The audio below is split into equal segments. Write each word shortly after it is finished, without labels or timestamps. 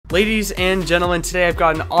Ladies and gentlemen, today I've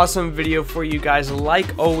got an awesome video for you guys.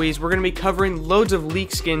 Like always, we're going to be covering loads of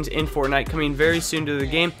leaked skins in Fortnite coming very soon to the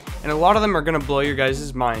game, and a lot of them are going to blow your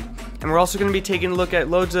guys' mind. And we're also going to be taking a look at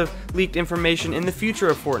loads of leaked information in the future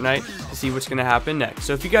of Fortnite to see what's going to happen next.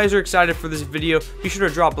 So if you guys are excited for this video, be sure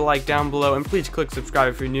to drop a like down below, and please click subscribe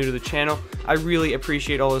if you're new to the channel. I really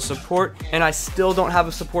appreciate all the support, and I still don't have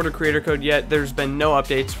a supporter creator code yet. There's been no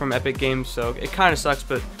updates from Epic Games, so it kind of sucks,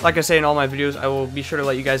 but like I say in all my videos, I will be sure to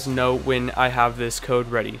let you guys know when I have this code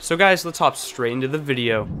ready. So guys, let's hop straight into the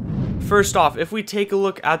video. First off, if we take a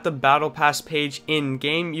look at the Battle Pass page in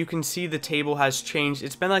game, you can see the table has changed.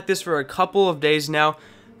 It's been like this for a couple of days now,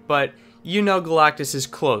 but you know Galactus is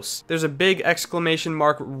close. There's a big exclamation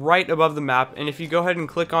mark right above the map, and if you go ahead and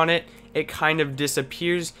click on it, it kind of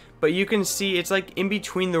disappears, but you can see it's like in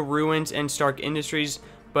between the ruins and Stark Industries,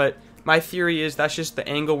 but my theory is that's just the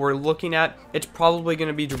angle we're looking at. It's probably going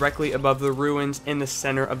to be directly above the ruins in the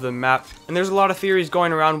center of the map. And there's a lot of theories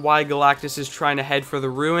going around why Galactus is trying to head for the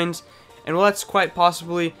ruins. And well, that's quite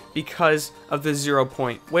possibly because of the 0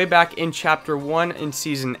 point. Way back in Chapter 1 in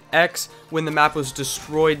Season X, when the map was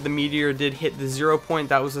destroyed, the meteor did hit the 0 point.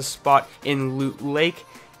 That was a spot in Loot Lake.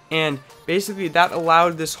 And basically that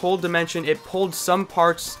allowed this whole dimension, it pulled some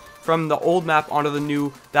parts from the old map onto the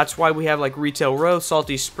new. That's why we have like Retail Row,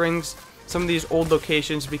 Salty Springs, some of these old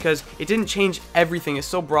locations, because it didn't change everything. It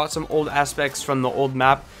still brought some old aspects from the old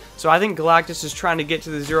map. So I think Galactus is trying to get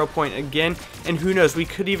to the 0 point again, and who knows, we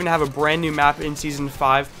could even have a brand new map in Season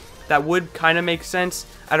 5. That would kind of make sense.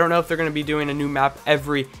 I don't know if they're going to be doing a new map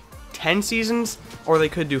every 10 seasons, or they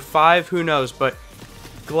could do 5, who knows, but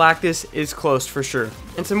Galactus is close for sure.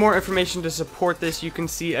 And some more information to support this, you can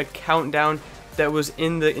see a countdown that was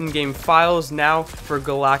in the in-game files now for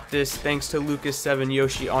Galactus, thanks to Lucas7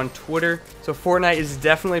 Yoshi on Twitter. So Fortnite is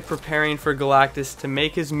definitely preparing for Galactus to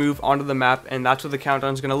make his move onto the map, and that's what the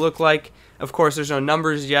countdown is going to look like. Of course, there's no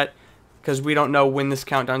numbers yet, because we don't know when this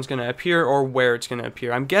countdown is going to appear or where it's going to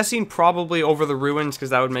appear. I'm guessing probably over the ruins,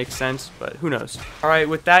 because that would make sense, but who knows. Alright,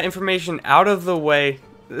 with that information out of the way,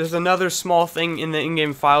 there's another small thing in the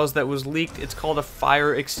in-game files that was leaked. It's called a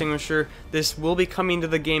fire extinguisher. This will be coming to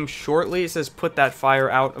the game shortly. It says put that fire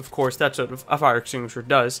out. Of course, that's what a fire extinguisher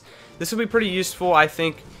does. This will be pretty useful, I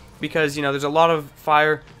think, because, you know, there's a lot of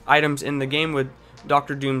fire items in the game with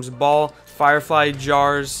Dr. Doom's ball, firefly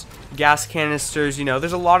jars, gas canisters. You know,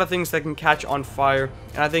 there's a lot of things that can catch on fire,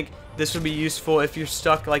 and I think this would be useful if you're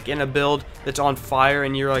stuck like in a build that's on fire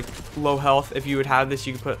and you're like low health. If you would have this,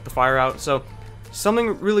 you could put the fire out. So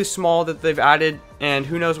something really small that they've added, and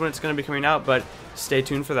who knows when it's going to be coming out, but stay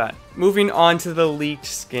tuned for that. Moving on to the leaked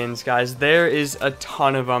skins, guys. There is a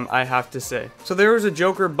ton of them, I have to say. So there was a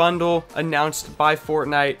Joker bundle announced by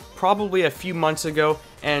Fortnite probably a few months ago,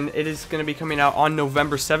 and it is going to be coming out on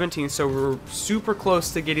November 17th, so we're super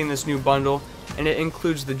close to getting this new bundle, and it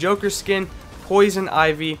includes the Joker skin, Poison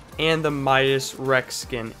Ivy, and the Midas Rex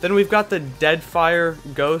skin. Then we've got the Deadfire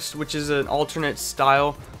Ghost, which is an alternate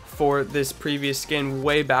style for this previous skin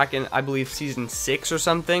way back in, I believe, Season 6 or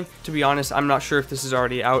something. To be honest, I'm not sure if this is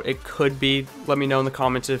already out. It could be. Let me know in the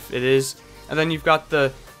comments if it is. And then you've got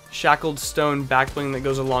the Shackled Stone back bling that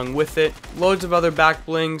goes along with it. Loads of other back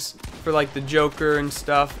blings for like the Joker and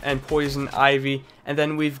stuff, and Poison Ivy. And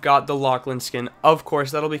then we've got the Lachlan skin. Of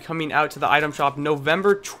course, that'll be coming out to the item shop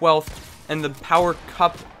November 12th. And the Power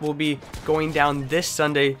Cup will be going down this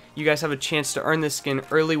Sunday. You guys have a chance to earn this skin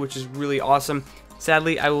early, which is really awesome.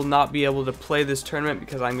 Sadly, I will not be able to play this tournament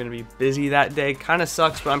because I'm going to be busy that day. Kind of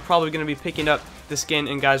sucks, but I'm probably going to be picking up the skin.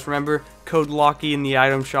 And guys, remember, code Lockie in the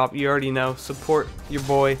item shop. You already know. Support your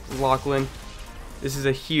boy, Lachlan. This is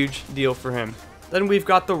a huge deal for him. Then we've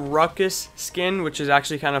got the Ruckus skin, which is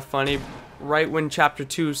actually kind of funny. Right when Chapter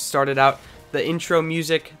 2 started out, the intro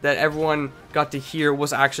music that everyone got to hear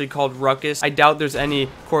was actually called Ruckus. I doubt there's any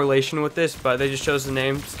correlation with this, but they just chose the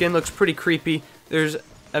name. Skin looks pretty creepy. There's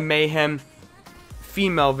a Mayhem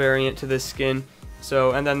female variant to this skin,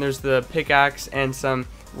 so, and then there's the pickaxe and some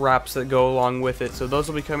wraps that go along with it, so those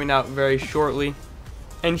will be coming out very shortly.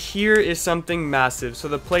 And here is something massive. So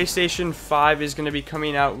the PlayStation 5 is going to be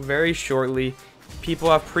coming out very shortly. People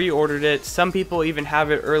have pre-ordered it. Some people even have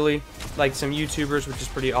it early, like some YouTubers, which is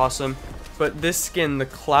pretty awesome. But this skin, the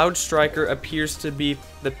Cloud Striker, appears to be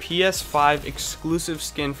the PS5 exclusive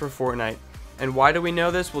skin for Fortnite. And why do we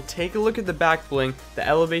know this? We'll take a look at the back bling, the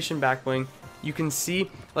elevation back bling. You can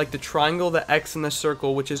see like the triangle, the X, and the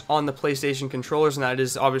circle, which is on the PlayStation controllers, and that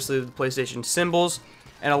is obviously the PlayStation symbols.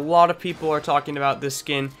 And a lot of people are talking about this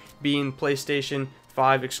skin being PlayStation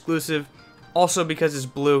 5 exclusive. Also because it's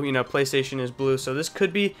blue, you know, PlayStation is blue, so this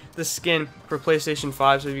could be the skin for PlayStation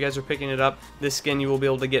 5, so if you guys are picking it up, this skin you will be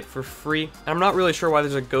able to get for free. And I'm not really sure why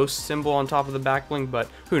there's a ghost symbol on top of the back bling, but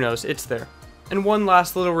who knows, it's there. And one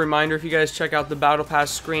last little reminder, if you guys check out the Battle Pass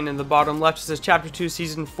screen in the bottom left, it says Chapter 2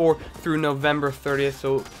 Season 4 through November 30th,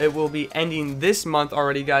 so it will be ending this month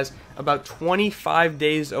already, guys, about 25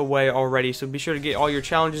 days away already, so be sure to get all your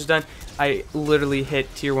challenges done. I literally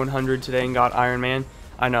hit Tier 100 today and got Iron Man.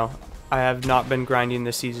 I know, I have not been grinding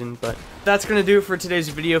this season, but that's going to do it for today's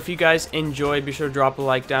video. If you guys enjoyed, be sure to drop a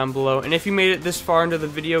like down below, and if you made it this far into the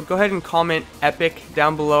video, go ahead and comment epic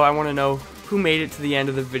down below. I want to know who made it to the end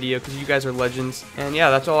of the video, because you guys are legends. And yeah,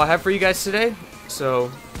 that's all I have for you guys today,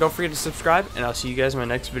 so don't forget to subscribe, and I'll see you guys in my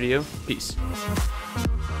next video. Peace.